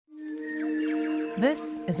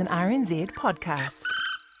This is an RNZ podcast.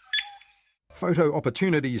 Photo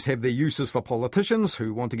opportunities have their uses for politicians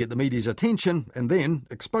who want to get the media's attention and then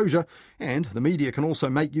exposure, and the media can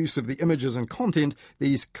also make use of the images and content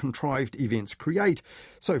these contrived events create.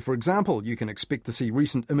 So, for example, you can expect to see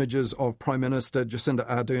recent images of Prime Minister Jacinda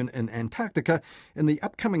Ardern in Antarctica in the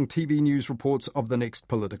upcoming TV news reports of the next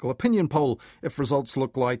political opinion poll, if results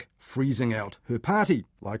look like freezing out her party.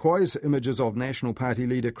 Likewise, images of National Party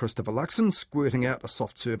leader Christopher Luxon squirting out a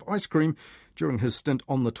soft-serve ice cream during his stint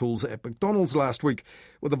on the tools at McDonald's last week,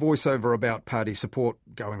 with a voiceover about party support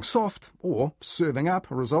going soft or serving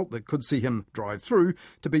up a result that could see him drive through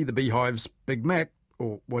to be the Beehive's Big Mac,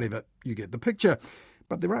 or whatever, you get the picture.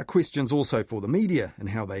 But there are questions also for the media and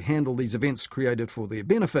how they handle these events created for their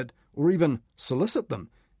benefit, or even solicit them,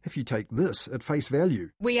 if you take this at face value.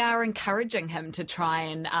 We are encouraging him to try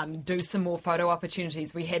and do some more photo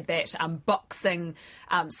opportunities. We had that boxing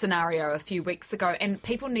scenario a few weeks ago, and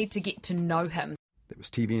people need to get to know him. That was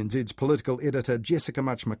TVNZ's political editor Jessica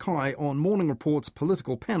Mackay on Morning Report's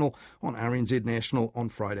political panel on RNZ National on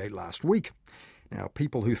Friday last week. Now,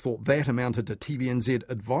 people who thought that amounted to TVNZ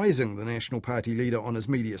advising the National Party leader on his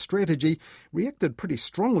media strategy reacted pretty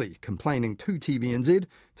strongly, complaining to TVNZ,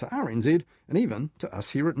 to RNZ, and even to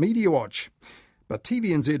us here at Mediawatch. But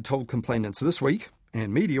TVNZ told complainants this week,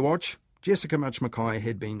 and Mediawatch, Jessica Mackay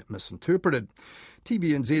had been misinterpreted.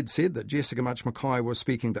 TVNZ said that Jessica Mackay was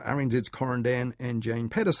speaking to RNZ's Corin Dan and Jane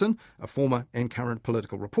Patterson, a former and current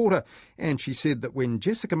political reporter, and she said that when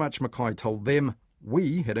Jessica Mackay told them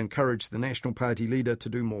we had encouraged the National Party leader to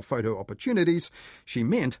do more photo opportunities, she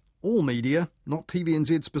meant all media, not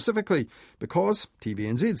TVNZ specifically, because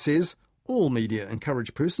TVNZ says all media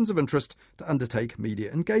encourage persons of interest to undertake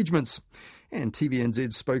media engagements. And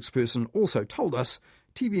TVNZ's spokesperson also told us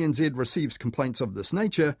TVNZ receives complaints of this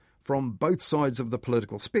nature from both sides of the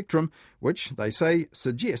political spectrum, which, they say,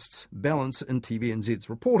 suggests balance in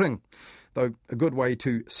TVNZ's reporting. Though a good way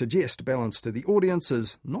to suggest balance to the audience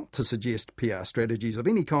is not to suggest PR strategies of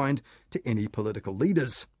any kind to any political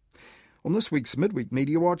leaders. On this week's Midweek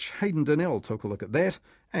Media Watch, Hayden Donnell took a look at that,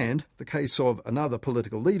 and the case of another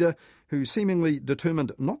political leader who seemingly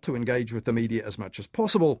determined not to engage with the media as much as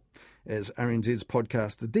possible, as RNZ's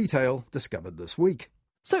podcast The Detail discovered this week.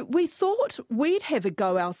 So we thought we'd have a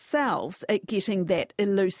go ourselves at getting that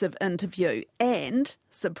elusive interview, and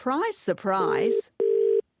surprise, surprise.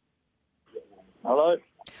 Hello?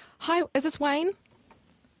 Hi, is this Wayne?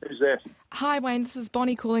 Who's that? Hi, Wayne. This is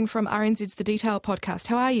Bonnie calling from RNZ's The Detail podcast.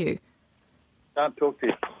 How are you? Can't talk to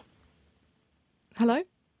you. Hello?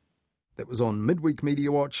 That was on Midweek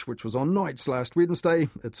Media Watch, which was on nights last Wednesday.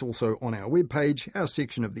 It's also on our webpage, our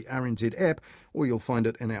section of the RNZ app, or you'll find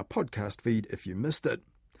it in our podcast feed if you missed it.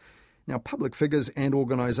 Now, public figures and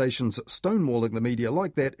organisations stonewalling the media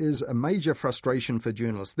like that is a major frustration for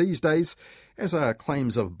journalists these days, as are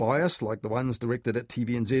claims of bias like the ones directed at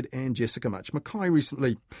TVNZ and Jessica Mackay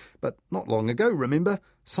recently. But not long ago, remember,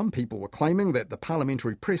 some people were claiming that the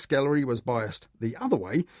Parliamentary Press Gallery was biased the other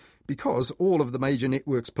way, because all of the major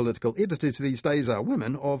networks' political editors these days are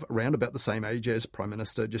women of around about the same age as Prime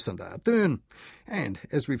Minister Jacinda Ardern. And,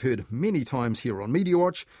 as we've heard many times here on Media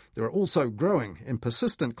Watch, there are also growing and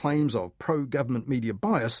persistent claims of pro-government media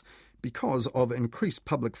bias because of increased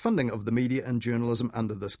public funding of the media and journalism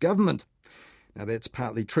under this government. Now, that's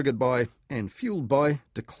partly triggered by and fuelled by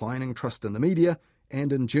declining trust in the media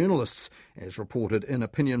and in journalists, as reported in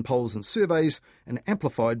opinion polls and surveys, and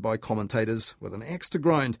amplified by commentators with an axe to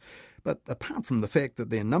grind. But apart from the fact that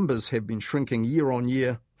their numbers have been shrinking year on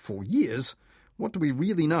year for years, what do we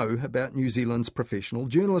really know about New Zealand's professional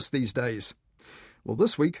journalists these days? Well,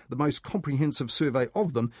 this week, the most comprehensive survey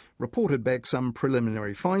of them reported back some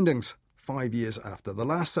preliminary findings, 5 years after the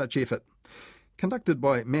last such effort. Conducted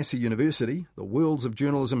by Massey University, the Worlds of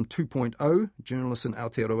Journalism 2.0 Journalists in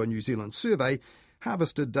Aotearoa New Zealand survey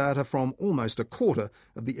harvested data from almost a quarter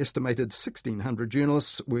of the estimated 1,600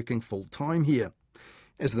 journalists working full-time here.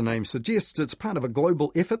 As the name suggests, it's part of a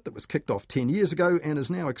global effort that was kicked off 10 years ago and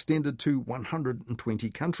is now extended to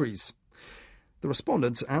 120 countries. The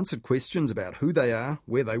respondents answered questions about who they are,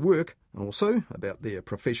 where they work, and also about their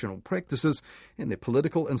professional practices and their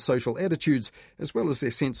political and social attitudes, as well as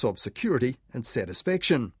their sense of security and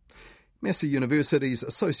satisfaction. Massey University's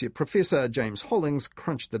Associate Professor James Hollings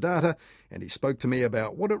crunched the data, and he spoke to me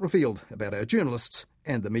about what it revealed about our journalists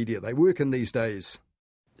and the media they work in these days.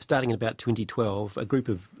 Starting in about 2012, a group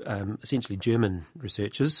of essentially German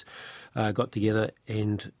researchers got together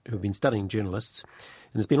and who've been studying journalists.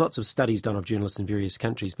 And there's been lots of studies done of journalists in various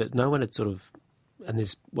countries, but no one had and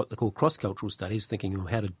there's what they call cross-cultural studies, thinking,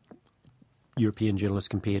 how do European journalists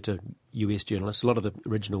compared to US journalists. A lot of the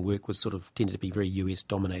original work was sort of tended to be very US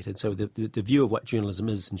dominated. So the view of what journalism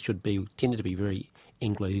is and should be tended to be very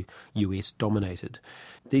Anglo-US dominated.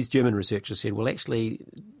 These German researchers said, well, actually,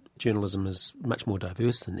 journalism is much more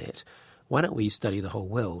diverse than that. Why don't we study the whole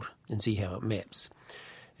world and see how it maps?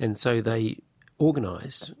 And so they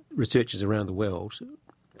organised researchers around the world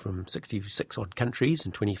from 66 odd countries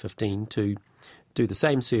in 2015 to do the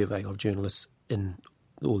same survey of journalists in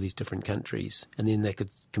all these different countries, and then they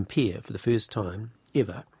could compare for the first time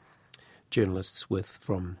ever journalists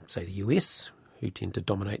from, say, the US, who tend to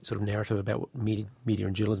dominate sort of narrative about what media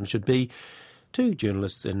and journalism should be, to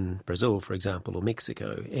journalists in Brazil, for example, or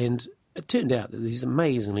Mexico. And it turned out that there's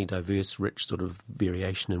amazingly diverse, rich sort of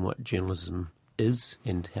variation in what journalism is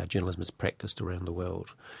and how journalism is practiced around the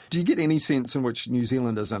world. Do you get any sense in which New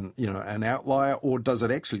Zealand is an outlier, or does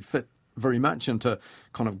it actually fit very much into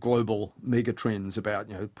kind of global mega trends about,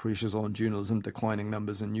 pressures on journalism, declining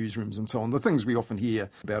numbers in newsrooms and so on, the things we often hear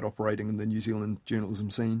about operating in the New Zealand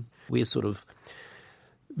journalism scene? We're sort of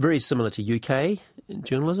very similar to UK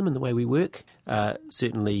journalism in the way we work.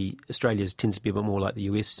 Certainly Australia tends to be a bit more like the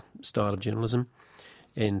US style of journalism,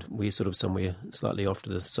 and we're sort of somewhere slightly off to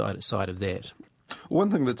the side of that.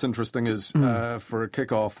 One thing that's interesting is, for a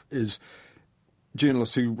kick-off, is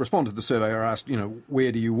journalists who respond to the survey are asked,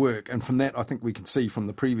 where do you work? And from that, I think we can see from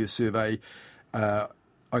the previous survey, I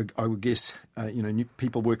would guess,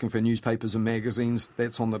 people working for newspapers and magazines,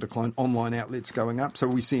 that's on the decline. Online outlets going up. So are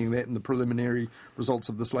we seeing that in the preliminary results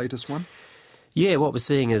of this latest one? Yeah, what we're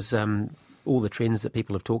seeing is all the trends that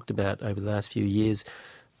people have talked about over the last few years.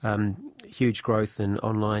 Huge growth in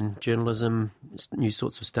online journalism, new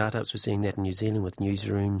sorts of startups. We're seeing that in New Zealand with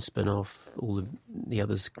Newsroom, Spin-Off, all the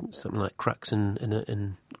others, something like Crux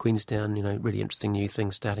in Queenstown, really interesting new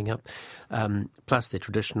things starting up. Plus the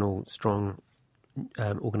traditional strong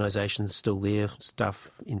organisations still there, Stuff,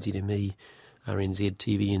 NZME, RNZ,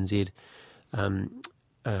 TVNZ,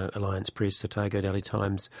 Alliance Press, Otago, Daily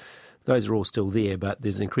Times. Those are all still there, but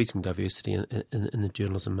there's increasing diversity in the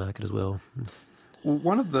journalism market as well. Well,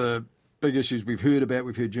 one of the big issues we've heard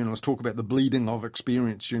journalists talk about the bleeding of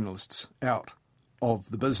experienced journalists out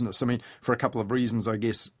of the business. I mean, for a couple of reasons, I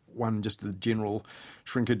guess. One, just the general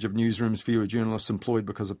shrinkage of newsrooms, fewer journalists employed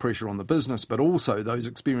because of pressure on the business, but also those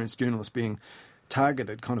experienced journalists being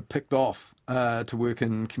targeted, kind of picked off to work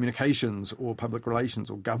in communications or public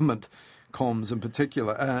relations or government comms in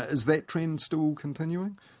particular. Is that trend still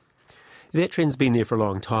continuing? That trend's been there for a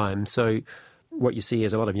long time. So what you see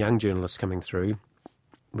is a lot of young journalists coming through,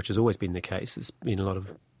 which has always been the case. There's been a lot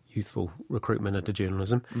of youthful recruitment into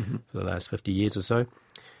journalism for the last 50 years or so.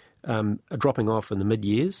 Are dropping off in the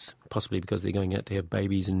mid-years, possibly because they're going out to have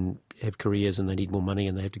babies and have careers and they need more money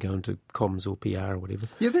and they have to go into comms or PR or whatever.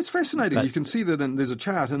 Yeah, that's fascinating. But you can see that there's a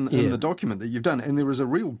chart in the document that you've done, and there is a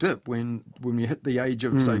real dip when you hit the age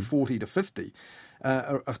of, say, 40 to 50,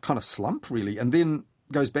 a kind of slump, really, and then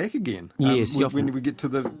goes back again. Yes, when we get to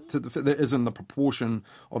the that is in the proportion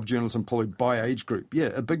of journalists employed by age group. Yeah,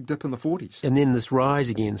 a big dip in the 40s. And then this rise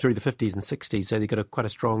again through the 50s and 60s. So they've got quite a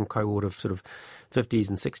strong cohort of sort of 50s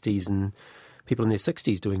and 60s and people in their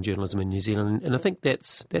 60s doing journalism in New Zealand. And I think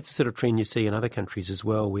that's the sort of trend you see in other countries as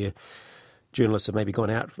well, where journalists have maybe gone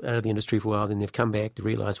out of the industry for a while, then they've come back to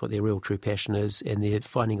realise what their real true passion is, and they're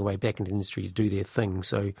finding a way back into the industry to do their thing.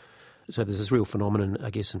 So there's this real phenomenon, I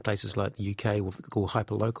guess, in places like the UK, what we call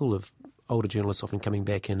hyper-local, of older journalists often coming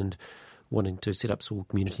back in and wanting to set up small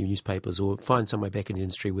community newspapers or find some way back in the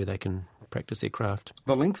industry where they can practice their craft.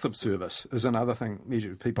 The length of service is another thing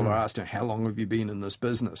measured. People are asked, how long have you been in this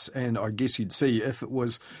business? And I guess you'd see if it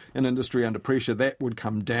was an industry under pressure, that would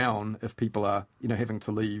come down if people are, having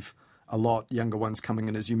to leave a lot, younger ones coming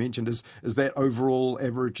in, as you mentioned. Is that overall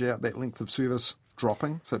average out, that length of service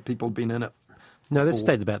dropping? So people have been in it? No, that's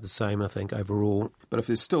stayed about the same, I think, overall. But if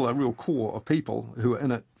there's still a real core of people who are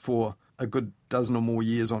in it for a good dozen or more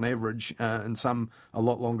years on average, and some a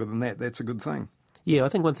lot longer than that, that's a good thing. Yeah, I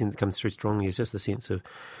think one thing that comes through strongly is just the sense of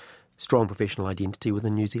strong professional identity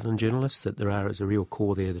within New Zealand journalists, that is a real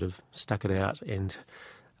core there that have stuck it out and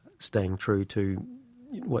staying true to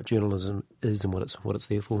what journalism is and what it's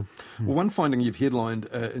there for. Well, one finding you've headlined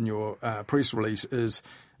in your press release is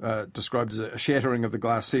described as a shattering of the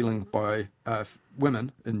glass ceiling by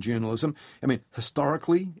women in journalism. I mean,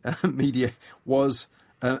 historically, media was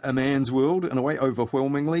a man's world, in a way,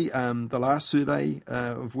 overwhelmingly. The last survey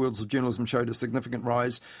of Worlds of Journalism showed a significant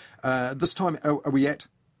rise. This time, are we at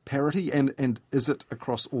parity, and is it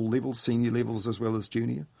across all levels, senior levels as well as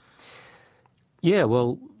junior? Yeah,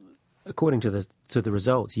 well, according to the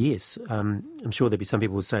results, yes. I'm sure there'd be some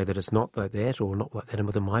people who would say that it's not like that or not like that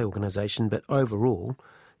within my organisation, but overall,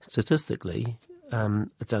 statistically,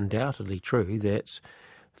 it's undoubtedly true that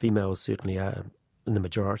females certainly are in the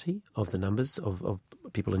majority of the numbers of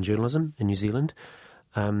people in journalism in New Zealand,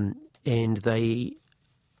 and they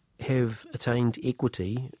have attained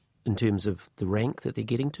equity in terms of the rank that they're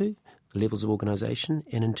getting to, the levels of organisation,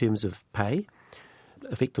 and in terms of pay.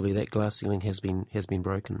 Effectively, that glass ceiling has been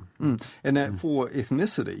broken. And for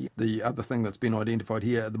ethnicity, the other thing that's been identified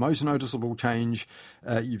here, the most noticeable change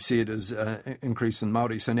you've said is increase in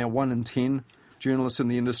Māori. So now 1 in 10 journalists in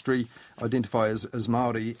the industry identify as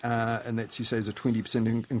Māori, and that's, you say, is a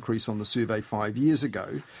 20% increase on the survey 5 years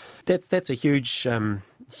ago. That's a huge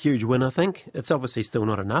win, I think. It's obviously still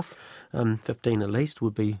not enough. 15 at least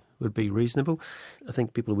would be reasonable. I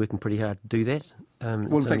think people are working pretty hard to do that.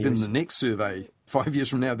 Well, in fact, in the next survey, 5 years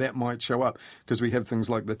from now, that might show up, because we have things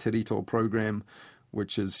like the Te Rito program,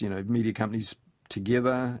 which is, media companies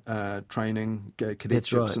together, training,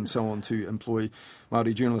 cadetships and so on to employ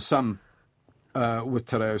Māori journalists, some with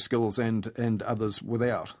te reo skills and others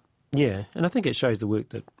without. Yeah, and I think it shows the work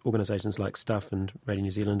that organisations like Stuff and Radio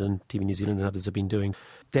New Zealand and TV New Zealand and others have been doing.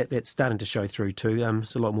 That's starting to show through too.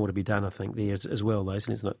 There's a lot more to be done, I think, there as well, though,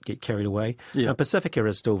 so let's not get carried away. Yeah. Pacifica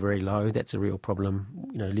is still very low. That's a real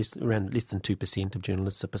problem. Around less than 2% of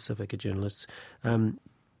journalists are Pacifica journalists.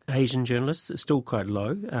 Asian journalists are still quite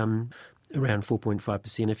low. Around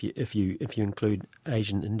 4.5% if you include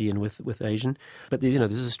Asian Indian with Asian, but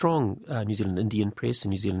there's a strong New Zealand Indian press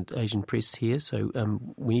and New Zealand Asian press here, so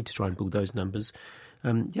we need to try and build those numbers.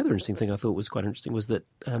 The other interesting thing I thought was quite interesting was that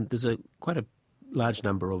there's quite a large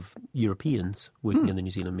number of Europeans working in the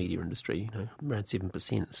New Zealand media industry, around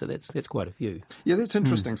 7%, so that's quite a few. Yeah, that's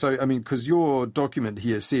interesting. So, because your document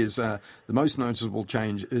here says the most noticeable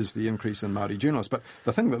change is the increase in Māori journalists, but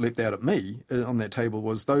the thing that leapt out at me on that table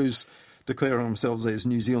was those declaring themselves as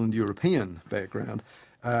New Zealand European background,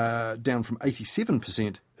 down from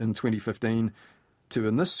 87% in 2015 to,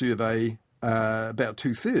 in this survey, about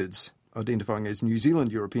 2/3 identifying as New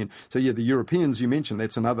Zealand European. So, yeah, the Europeans you mentioned,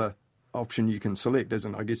 that's another option you can select,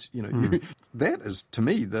 isn't it? I guess, that is, to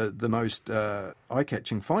me, the most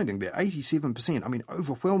eye-catching finding there. 87%,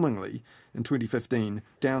 overwhelmingly in 2015,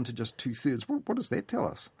 down to just 2/3. What does that tell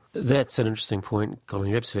us? That's an interesting point, Colin.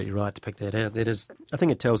 You're absolutely right to pick that out. I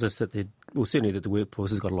think it tells us that certainly that the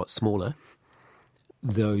workforce has got a lot smaller.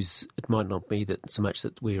 It might not be that so much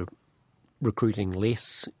that we're recruiting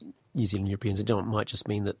less New Zealand Europeans. It might just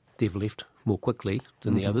mean that they've left more quickly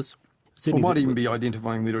than the others. Or might even be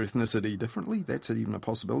identifying their ethnicity differently. That's even a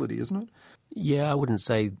possibility, isn't it? Yeah, I wouldn't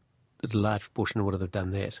say that a large proportion would have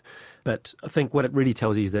done that. But I think what it really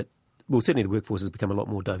tells you is that, certainly the workforce has become a lot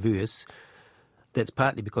more diverse. That's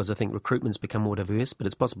partly because I think recruitment's become more diverse, but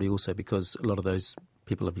it's possibly also because a lot of those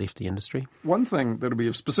people have left the industry. One thing that'll be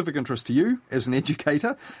of specific interest to you as an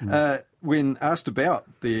educator, when asked about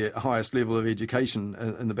their highest level of education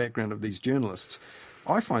in the background of these journalists,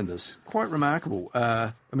 I find this quite remarkable.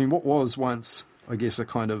 What was once, I guess, a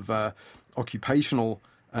kind of occupational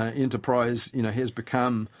enterprise, has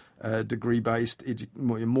become degree-based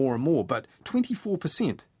more and more, but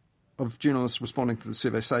 24% of journalists responding to the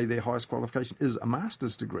survey say their highest qualification is a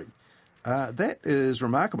master's degree. That is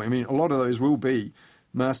remarkable. A lot of those will be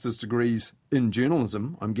master's degrees in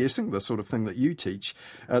journalism, I'm guessing, the sort of thing that you teach,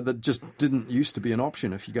 that just didn't used to be an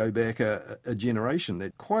option if you go back a generation.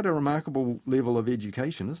 That's quite a remarkable level of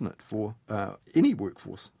education, isn't it, for any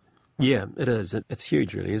workforce? Yeah, it is. It's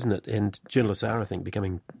huge, really, isn't it? And journalists are, I think,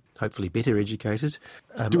 becoming hopefully better educated.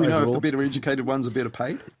 Do we know if the better educated ones are better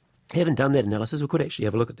paid? Haven't done that analysis. We could actually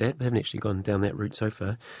have a look at that. We haven't actually gone down that route so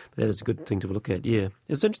far. But that is a good thing to look at, yeah.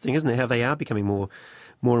 It's interesting, isn't it, how they are becoming more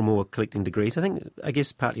and more collecting degrees. I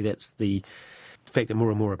guess partly that's the fact that more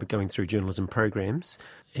and more are going through journalism programs,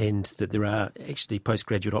 and that there are actually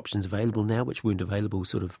postgraduate options available now which weren't available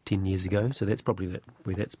sort of 10 years ago. So that's probably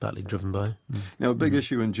where that's partly driven by. Now, a big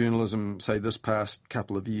issue in journalism, say this past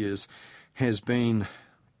couple of years, has been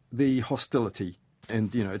the hostility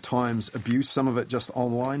and, at times abuse, some of it just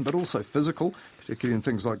online, but also physical, particularly in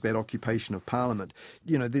things like that occupation of Parliament.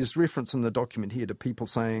 There's reference in the document here to people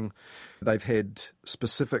saying they've had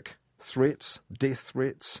specific threats, death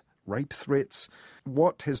threats, rape threats.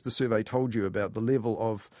 What has the survey told you about the level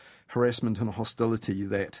of harassment and hostility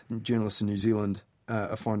that journalists in New Zealand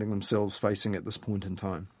are finding themselves facing at this point in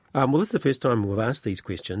time? This is the first time we've asked these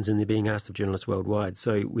questions, and they're being asked of journalists worldwide,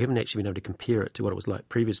 so we haven't actually been able to compare it to what it was like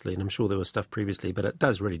previously, and I'm sure there was stuff previously, but it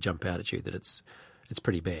does really jump out at you that it's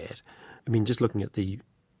pretty bad. Just looking at the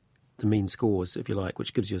mean scores, if you like,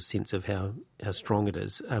 which gives you a sense of how strong it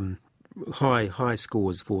is. High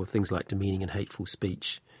scores for things like demeaning and hateful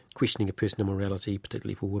speech, questioning of personal morality,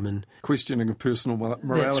 particularly for women. Questioning of personal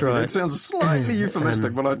morality. That's right. That sounds slightly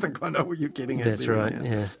euphemistic, but I think I know what you're getting at. That's there, right,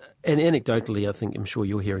 yeah. And anecdotally, I'm sure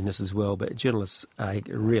you're hearing this as well, but journalists are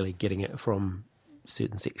really getting it from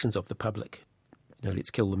certain sections of the public.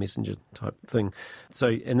 Let's kill the messenger type thing. So,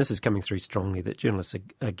 and this is coming through strongly, that journalists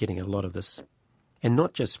are getting a lot of this. And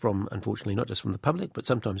unfortunately, not just from the public, but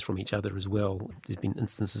sometimes from each other as well. There's been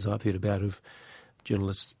instances I've heard about of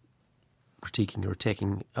journalists critiquing or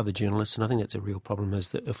attacking other journalists, and I think that's a real problem, is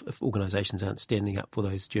that if organisations aren't standing up for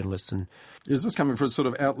those journalists. And is this coming from sort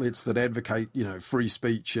of outlets that advocate, free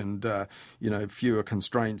speech and, fewer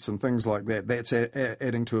constraints and things like that? That's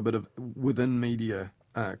adding to a bit of within media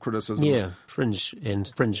criticism. Yeah, fringe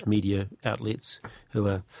media outlets who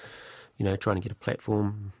are, trying to get a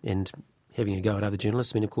platform and having a go at other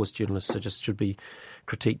journalists. I mean, of course, journalists should be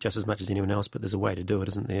critiqued just as much as anyone else, but there's a way to do it,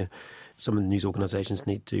 isn't there? Some of the news organisations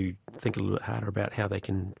need to think a little bit harder about how they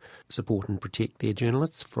can support and protect their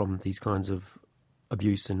journalists from these kinds of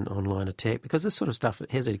abuse and online attack, because this sort of stuff,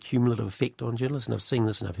 it has a cumulative effect on journalists, and I've seen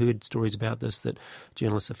this and I've heard stories about this, that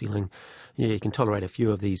journalists are feeling, you can tolerate a few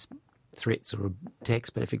of these threats or attacks,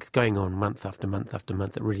 but if it's going on month after month after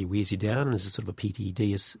month, it really wears you down, and there's a sort of a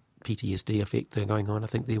PTSD effect going on, I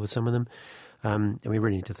think, there with some of them. And we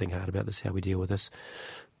really need to think hard about this, how we deal with this.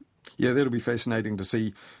 Yeah, that'll be fascinating to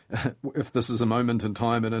see if this is a moment in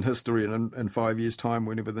time and in history, and in 5 years' time,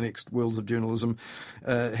 whenever the next Wheels of Journalism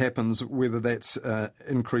happens, whether that's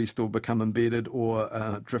increased or become embedded or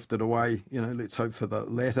drifted away. Let's hope for the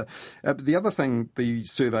latter. The other thing the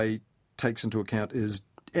survey takes into account is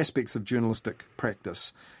aspects of journalistic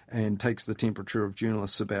practice, and takes the temperature of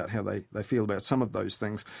journalists about how they feel about some of those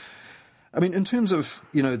things. I mean, in terms of,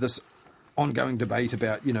 this ongoing debate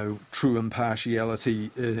about, true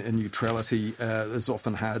impartiality and neutrality is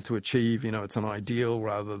often hard to achieve. It's an ideal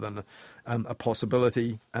rather than a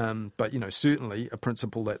possibility. But, certainly a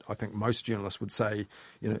principle that I think most journalists would say,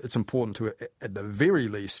 it's important to, at the very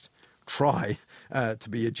least, try to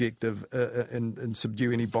be objective and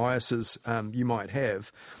subdue any biases you might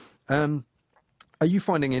have. Are you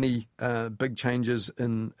finding any big changes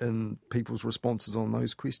in people's responses on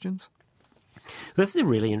those questions? This is a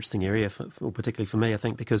really interesting area, particularly for me, I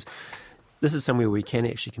think, because this is somewhere we can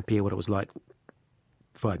actually compare what it was like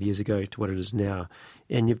 5 years ago to what it is now.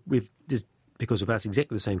 And because we've asked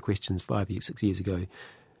exactly the same questions 6 years ago,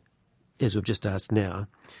 as we've just asked now,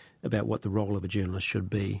 about what the role of a journalist should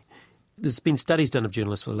be. There's been studies done of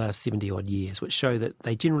journalists for the last 70-odd years which show that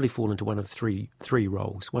they generally fall into one of three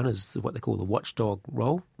roles. One is what they call the watchdog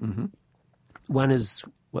role. Mm-hmm. One is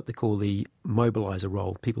what they call the mobiliser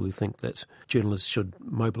role, people who think that journalists should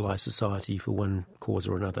mobilise society for one cause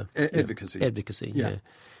or another. Advocacy. Advocacy, yeah.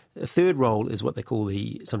 A third role is what they call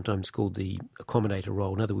sometimes called the accommodator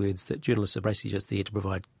role. In other words, that journalists are basically just there to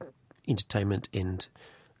provide entertainment and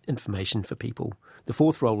information for people. The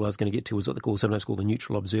fourth role I was going to get to was what they sometimes call the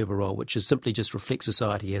neutral observer role, which is simply just reflect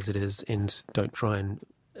society as it is and don't try and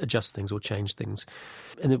adjust things or change things.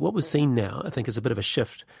 And what we've seen now, I think, is a bit of a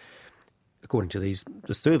shift, according to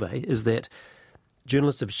the survey, is that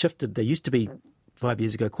journalists have shifted. They used to be 5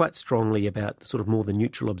 years ago quite strongly about sort of more the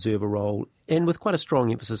neutral observer role, and with quite a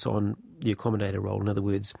strong emphasis on the accommodator role. In other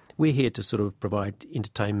words, we're here to sort of provide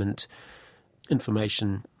entertainment,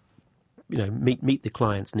 information, meet the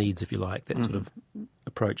client's needs, if you like, that sort of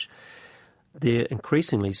approach. They're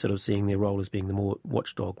increasingly sort of seeing their role as being the more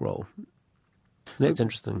watchdog role. And that's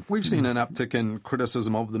interesting. We've seen an uptick in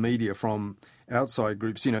criticism of the media from outside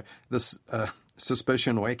groups. This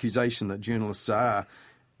suspicion or accusation that journalists are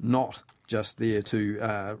not just there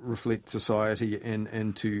to reflect society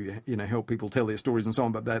and to help people tell their stories and so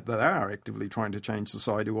on, but that they are actively trying to change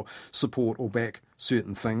society or support or back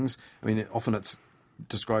certain things. I mean, often it's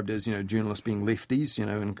described as, journalists being lefties,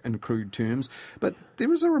 in crude terms. But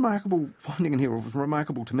there is a remarkable finding in here, it was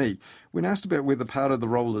remarkable to me. When asked about whether part of the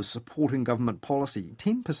role is supporting government policy,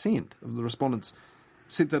 10% of the respondents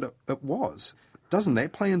said that it was. Doesn't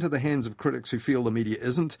that play into the hands of critics who feel the media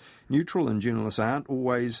isn't neutral and journalists aren't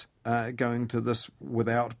always going to this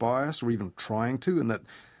without bias or even trying to, and that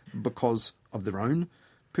because of their own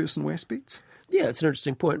personal aspects? Yeah, it's an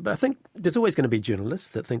interesting point. But I think there's always going to be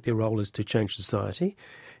journalists that think their role is to change society,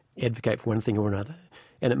 advocate for one thing or another.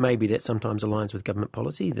 And it may be that sometimes aligns with government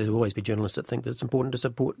policy. There'll always be journalists that think that it's important to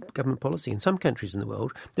support government policy. In some countries in the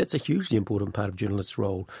world, that's a hugely important part of journalists'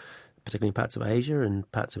 role, particularly in parts of Asia and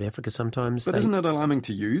parts of Africa sometimes. But isn't it alarming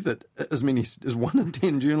to you that as many as 1 in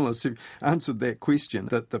 10 journalists who answered that question,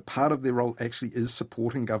 that the part of their role actually is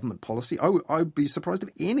supporting government policy? I'd be surprised if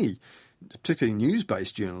any, particularly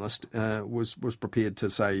news-based journalist, was prepared to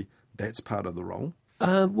say that's part of the role.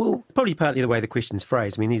 Well, probably partly the way the question's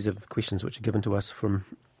phrased. I mean, these are questions which are given to us from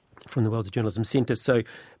the World of Journalism Centre. So,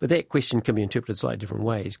 but that question can be interpreted slightly different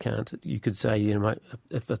ways, can't it? You could say,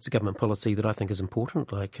 if it's a government policy that I think is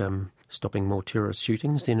important, like stopping more terrorist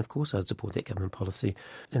shootings, then of course I'd support that government policy.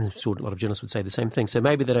 And I'm sure a lot of journalists would say the same thing. So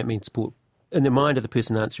maybe they don't mean support. In the mind of the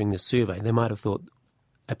person answering this survey, they might have thought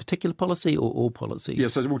a particular policy or all policies. Yeah,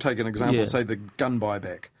 so we'll take an example, say the gun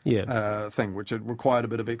buyback thing, which it required a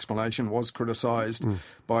bit of explanation, was criticised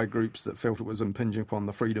by groups that felt it was impinging upon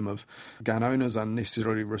the freedom of gun owners,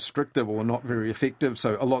 unnecessarily restrictive or not very effective.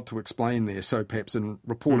 So a lot to explain there. So perhaps in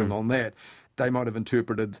reporting on that, they might have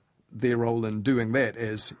interpreted their role in doing that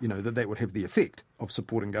as, that would have the effect of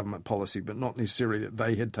supporting government policy, but not necessarily that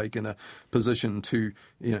they had taken a position to,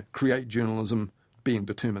 create journalism being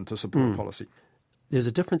determined to support policy. There's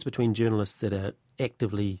a difference between journalists that are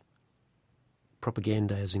actively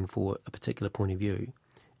propagandising for a particular point of view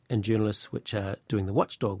and journalists which are doing the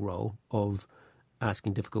watchdog role of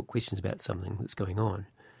asking difficult questions about something that's going on.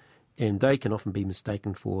 And they can often be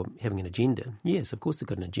mistaken for having an agenda. Yes, of course they've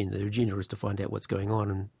got an agenda. Their agenda is to find out what's going on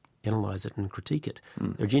and analyse it and critique it.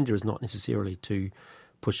 Their agenda is not necessarily to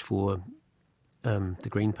push for the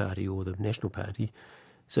Green Party or the National Party.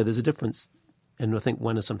 So there's a difference, and I think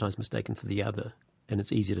one is sometimes mistaken for the other. And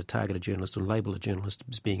it's easier to target a journalist or label a journalist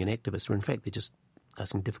as being an activist, or in fact they're just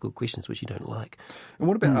asking difficult questions which you don't like. And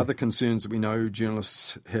what about other concerns that we know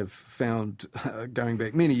journalists have found going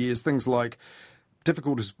back many years, things like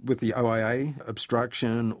difficulties with the OIA,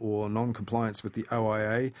 obstruction or non-compliance with the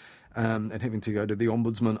OIA, and having to go to the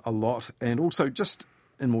Ombudsman a lot, and also just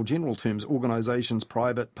in more general terms, organisations,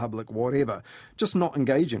 private, public, whatever, just not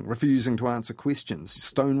engaging, refusing to answer questions,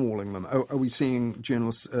 stonewalling them. Are we seeing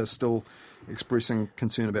journalists still expressing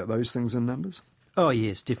concern about those things in numbers? Oh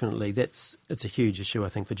yes, definitely. It's a huge issue, I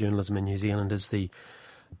think, for journalism in New Zealand, is the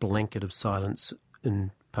blanket of silence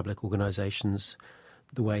in public organisations,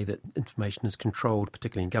 the way that information is controlled,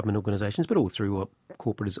 particularly in government organisations, but all through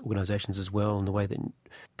corporate organisations as well, and the way that,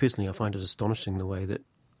 personally, I find it astonishing the way that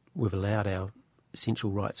we've allowed our essential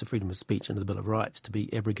rights of freedom of speech under the Bill of Rights to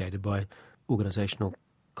be abrogated by organisational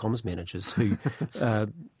comms managers who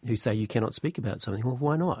say you cannot speak about something. Well,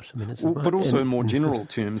 why not? I mean, but also in more general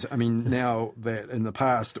terms, I mean, now that in the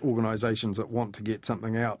past organisations that want to get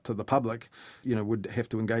something out to the public, would have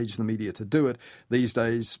to engage the media to do it. These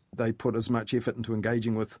days, they put as much effort into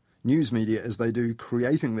engaging with news media as they do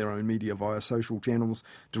creating their own media via social channels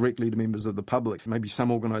directly to members of the public. Maybe some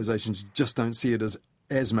organisations just don't see it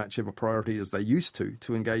as much of a priority as they used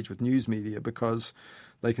to engage with news media because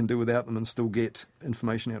they can do without them and still get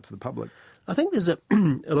information out to the public. I think there's a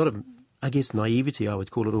lot of, I guess, naivety, I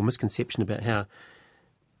would call it, or misconception about how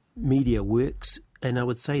media works. And I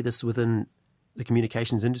would say this within the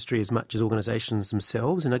communications industry as much as organisations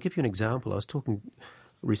themselves. And I'll give you an example. I was talking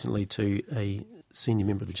recently to a senior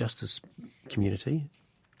member of the justice community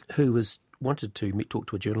who wanted to talk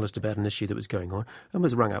to a journalist about an issue that was going on and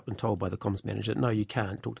was rung up and told by the comms manager, no, you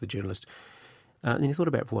can't talk to the journalist. And he thought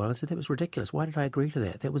about it for a while and said, that was ridiculous. Why did I agree to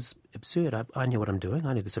that? That was absurd. I knew what I'm doing.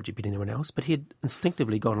 I knew the subject better than anyone else. But he had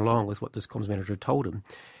instinctively gone along with what this comms manager had told him,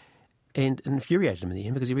 and infuriated him in the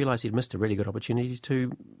end because he realised he'd missed a really good opportunity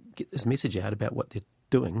to get this message out about what they're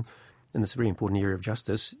doing in this very important area of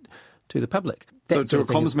justice to the public. So to a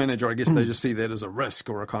comms manager, I guess they just see that as a risk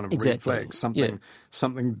or a kind of red flag.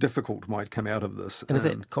 Something difficult might come out of this. And if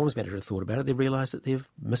that comms manager had thought about it, they've realised that they've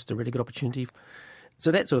missed a really good opportunity.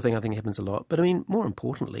 So that sort of thing I think happens a lot. But I mean, more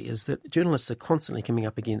importantly is that journalists are constantly coming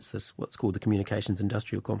up against this, what's called the communications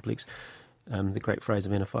industrial complex, the great phrase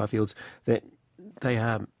of Anna Fifields, that they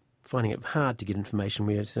are finding it hard to get information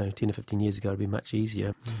where 10 or 15 years ago it would be much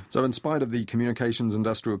easier. So in spite of the communications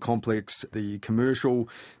industrial complex, the commercial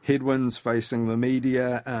headwinds facing the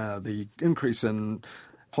media, the increase in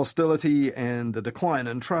hostility and the decline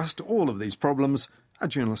in trust, all of these problems, are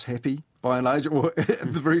journalists happy, by and large, or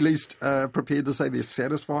at the very least prepared to say they're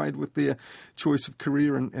satisfied with their choice of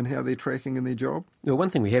career and how they're tracking in their job? Well, one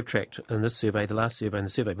thing we have tracked in this survey, the last survey and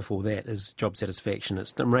the survey before that, is job satisfaction.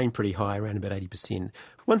 It's remained pretty high, around about 80%.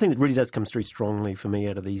 One thing that really does come through strongly for me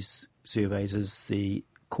out of these surveys is the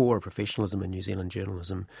core of professionalism in New Zealand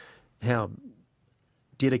journalism, how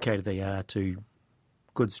dedicated they are to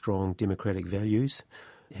good, strong democratic values,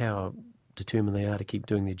 how determined they are to keep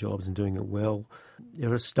doing their jobs and doing it well.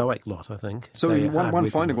 They're a stoic lot, I think. So one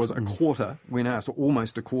finding was a quarter, when asked,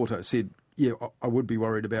 almost a quarter, said, yeah, I would be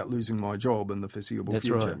worried about losing my job in the foreseeable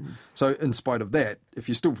future. Right. So in spite of that, if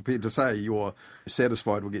you're still prepared to say you're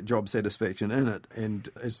satisfied, we'll get job satisfaction in it, and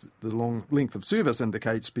as the long length of service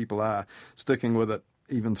indicates, people are sticking with it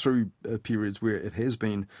even through periods where it has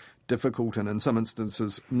been difficult and in some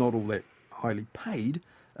instances not all that highly paid,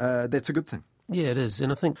 that's a good thing. Yeah, it is.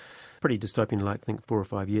 And I think pretty dystopian-like, I think 4 or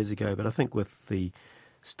 5 years ago, but I think with the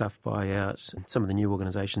stuff buyout and some of the new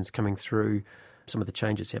organisations coming through, some of the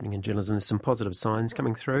changes happening in journalism, there's some positive signs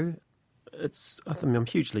coming through. I'm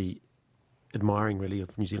hugely admiring, really,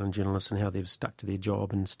 of New Zealand journalists and how they've stuck to their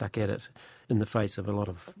job and stuck at it in the face of a lot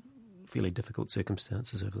of fairly difficult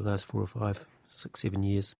circumstances over the last 4 or 5, 6, 7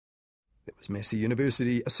 years. That was Massey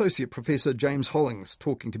University Associate Professor James Hollings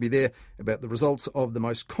talking to me there about the results of the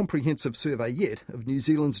most comprehensive survey yet of New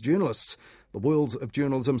Zealand's journalists, the Worlds of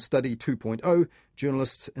Journalism Study 2.0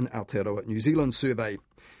 Journalists in Aotearoa New Zealand survey.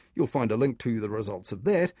 You'll find a link to the results of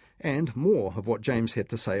that and more of what James had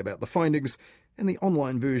to say about the findings in the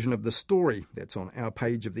online version of the story. That's on our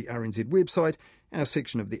page of the RNZ website, our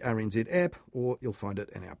section of the RNZ app, or you'll find it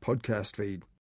in our podcast feed.